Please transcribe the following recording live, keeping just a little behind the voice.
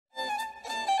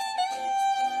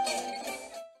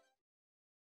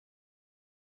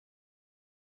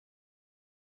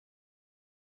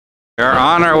We are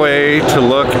on our way to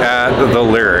look at the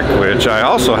Lyriq, which I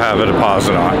also have a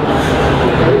deposit on.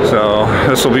 So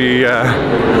this will be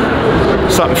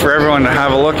something for everyone to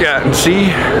have a look at and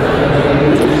see.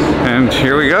 And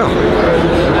here we go.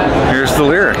 Here's the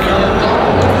Lyriq.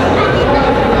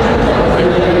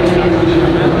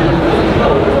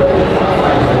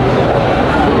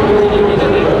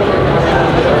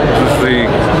 This is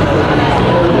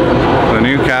the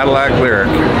new Cadillac Lyriq.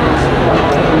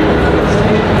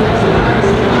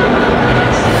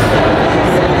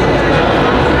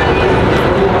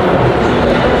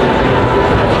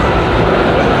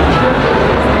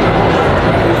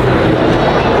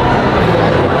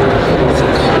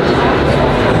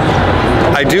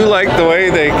 I do like the way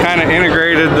they kind of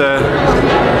integrated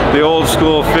the old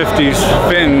school 50s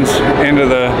fins into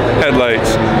the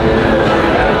headlights.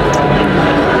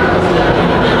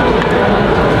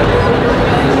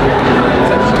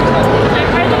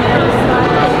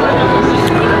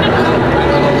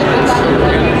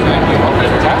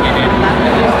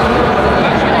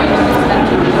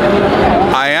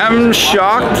 I am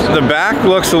shocked the back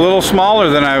looks a little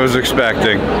smaller than I was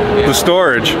expecting. The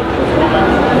storage.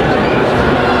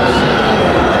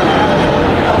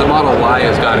 Model Y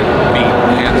has got to be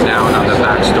hands down on the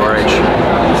back storage.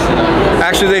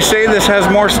 Actually, they say this has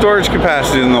more storage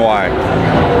capacity than the Y.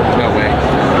 No way.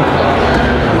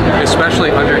 Especially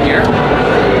under here. The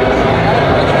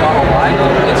Model Y,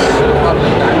 it's probably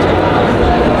that.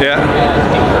 Yeah.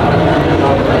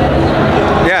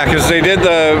 Yeah, because they did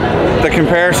the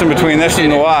comparison between this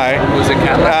and the Y. Was it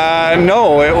Cadillac?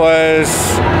 No, it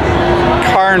was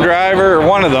Car and Driver, or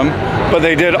one of them. But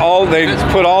they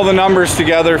put all the numbers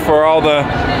together for all the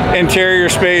interior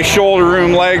space, shoulder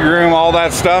room, leg room, all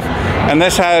that stuff. And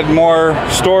this had more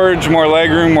storage, more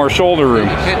leg room, more shoulder room.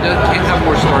 You can't have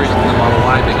more storage than the Model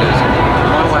Y because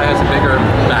the Model Y has a bigger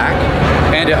back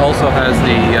and it also has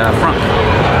the front.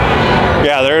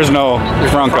 Yeah, there is no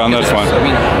front on this one. I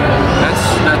mean,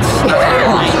 that's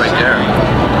right there.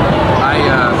 I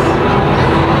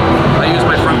use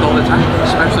my front all the time,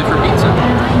 especially for pizza.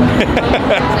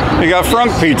 You got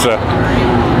front pizza.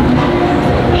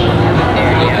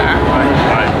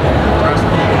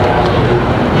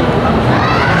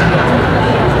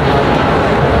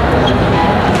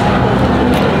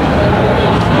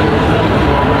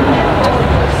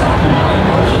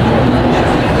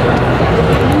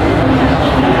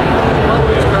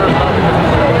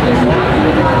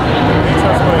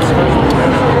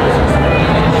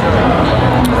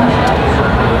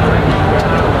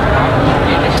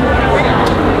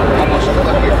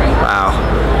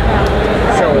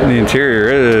 The interior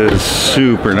is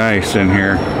super nice in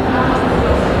here.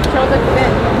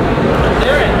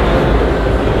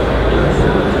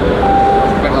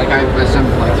 But like I've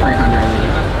assembled like 300.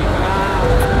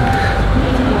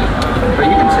 But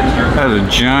you can sit here. That's a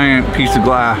giant piece of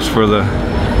glass for the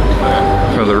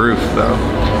roof though.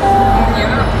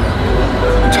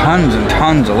 Tons and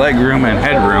tons of leg room and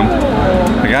headroom.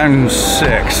 Like I'm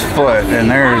 6 foot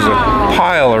and there's a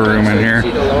pile of room in here.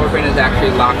 The lower bin is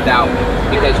actually locked out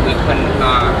because we couldn't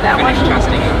finish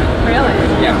testing it. Really?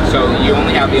 Yeah, so you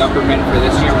only have the upper bin for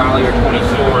this year model year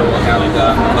 24, we'll have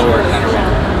the lower center bin.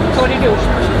 So what do you do?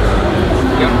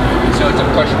 Yep, so it's a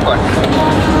push-push.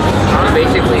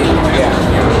 Basically, yeah.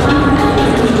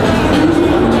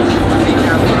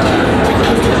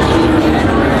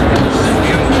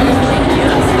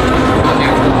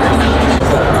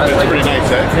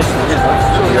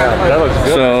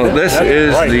 So this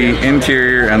is the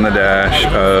interior and the dash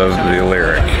of the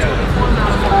Lyriq.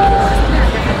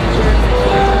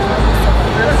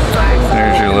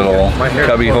 There's your little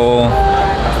cubby hole.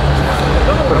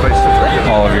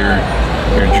 All of your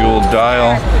jeweled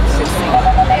dial.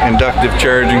 Inductive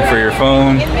charging for your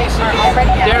phone.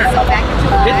 Darren,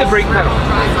 hit the brake pedal.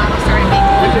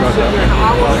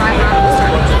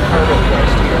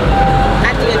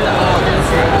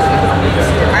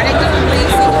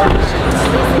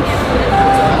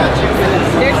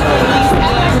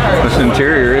 This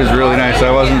interior is really nice.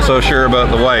 I wasn't so sure about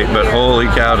the white, but holy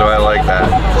cow do I like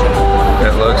that.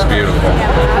 It looks beautiful.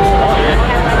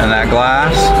 And that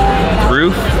glass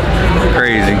roof,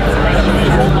 crazy.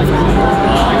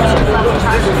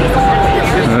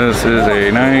 This is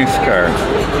a nice car.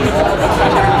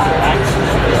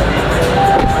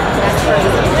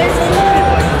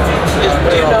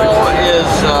 You know, is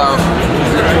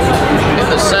in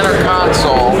the center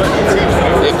console,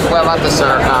 well, not the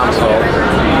center console.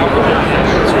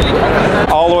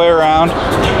 All the way around.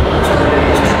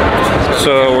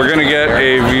 So we're going to get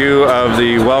a view of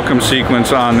the welcome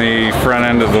sequence on the front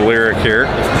end of the Lyriq here.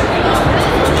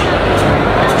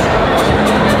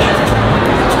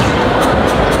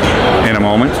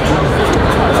 moment.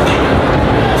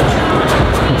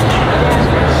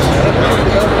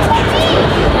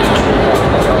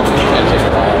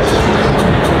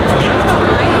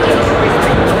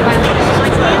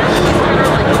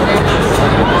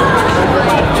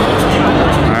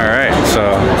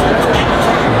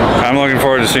 I'm looking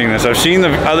forward to seeing this. I've seen the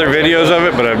other videos of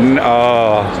it, but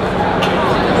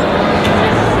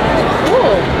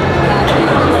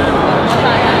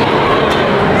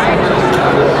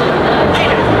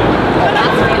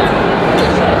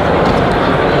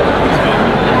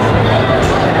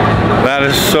that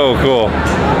is so cool.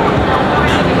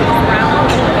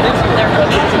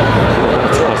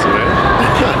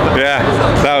 Yeah,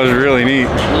 that was really neat.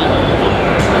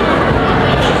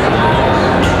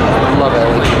 Love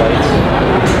LED lights.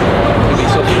 It'd be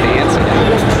so fancy.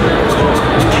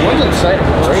 One's inside,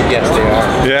 right? Yes, they are.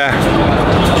 Yeah.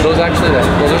 Those actually,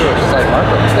 those are side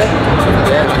markers.